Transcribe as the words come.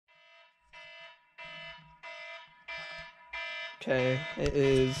Okay, it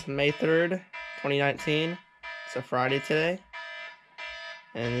is May 3rd, 2019. It's a Friday today.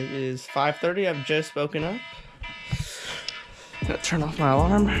 And it is 5:30. I've just woken up. Gonna turn off my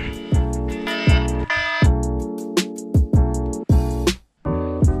alarm.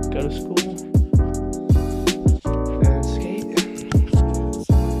 Go to school. And skate.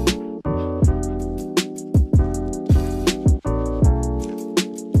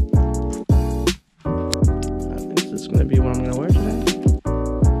 I think this is gonna be what I'm gonna wear today.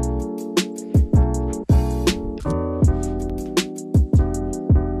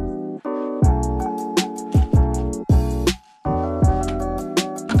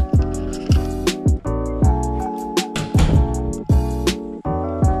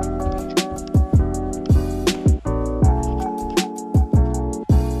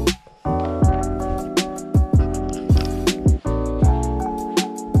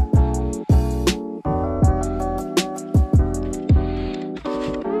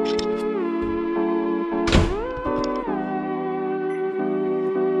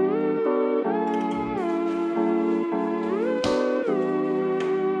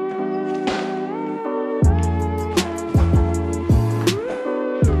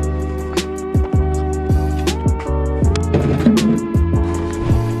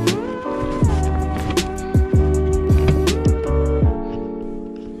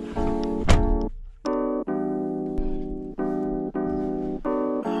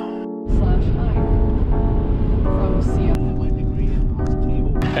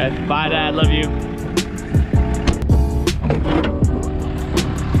 Okay, bye Dad, love you.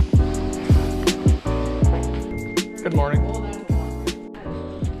 Good morning.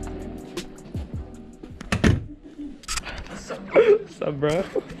 What's up, bro?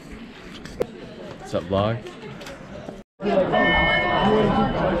 What's up, vlog?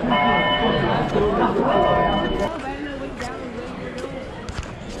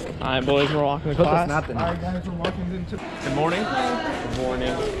 Alright, boys, we're walking to class. Alright, guys, we're walking into. Good morning. Good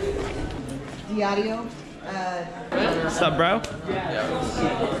morning. The audio. What's up, bro?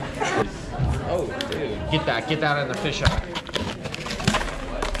 Oh, dude. Get that in the fish eye.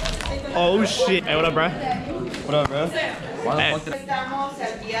 Oh, shit. Hey, what up, bro? What up, bro? Hey. Estamos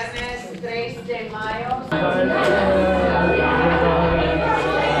el viernes 3 de mayo.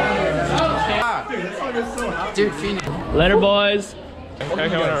 Dude, Phoenix. Later, boys. Okay,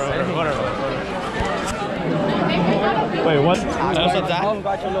 whatever. Wait, what? What's up, Dad?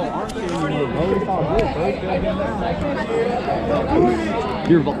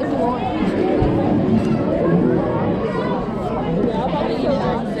 You're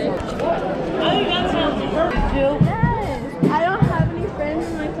I don't have any friends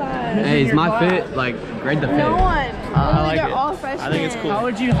in my class. Hey, is my fit like grade the fit? No one. I like They're it. all freshmen. I think it's cool. How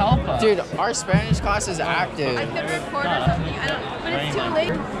would you help us? Dude, our Spanish class is active. I could record or something. I don't. But it's too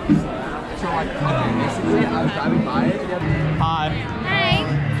late. So like, basically, I was driving by it the other day. Hi. Hey.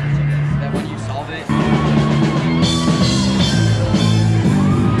 That when you solve it.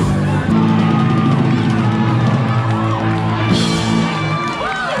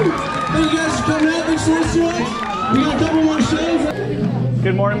 Hey, you guys coming out next restaurant? We got a couple more shows.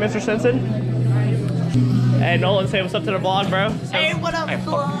 Good morning, Mr. Simpson. Hey, Nolan, say what's up to the vlog, bro. Hey, what up,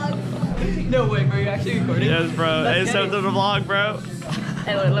 vlog? No way, bro. You're actually recording? Yes, bro. Hey, what's up to the vlog, bro.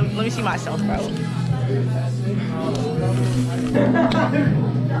 Hey, let me see myself, bro.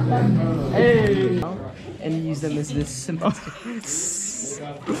 Hey. And use them as this symbol.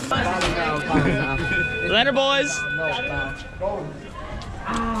 Later, boys.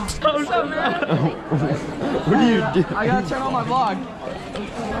 What do you do? I gotta turn on my vlog.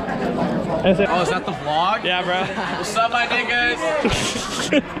 Oh, is that the vlog? Yeah, bro. What's up, my niggas?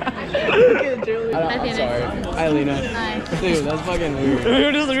 I'm sorry. Hi, Lena. Hi. Dude, that's fucking weird. we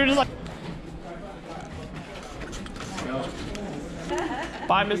were just like.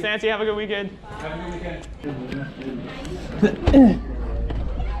 Bye, Miss Nancy. Have a good weekend.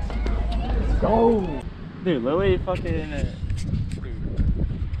 Go. Dude, Lily fucking. Dude,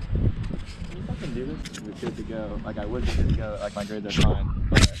 can you fucking do this? We're good to go. Like, I would be good to go. Like, my grades are fine.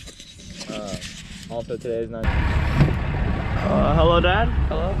 But, also, today is not. Hello, Dad.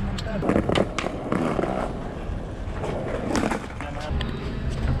 Hello.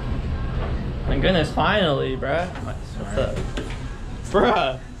 My goodness, finally, bruh. What's up?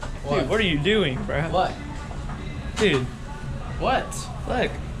 Bruh. What? Dude, what are you doing, bruh? What? Dude, What?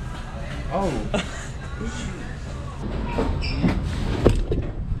 look. Oh.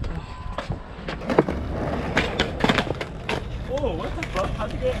 Whoa, what the fuck?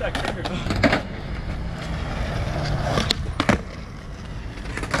 How'd you get that trigger?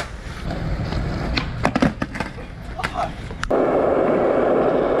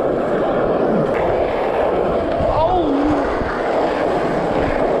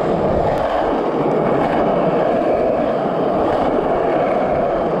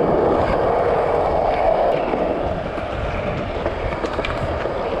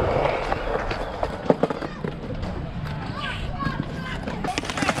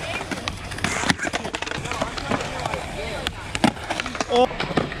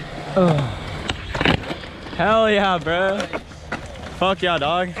 Hell yeah, bro. Fuck yeah,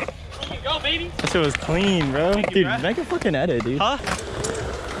 dog. Go, baby. That shit was clean, bro. Thank you, Dude, bro. make a fucking edit, dude. Huh?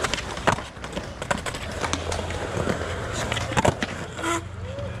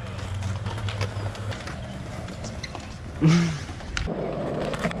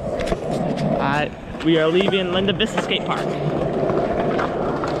 Alright, we are leaving Linda Vista Skate Park.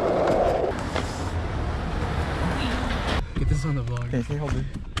 Get this on the vlog. Okay, can you hold it?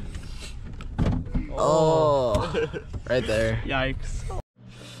 Oh, right there. Yikes.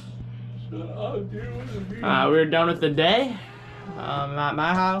 We're done with the day. At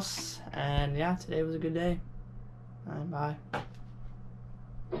my house, and yeah, today was a good day. Bye.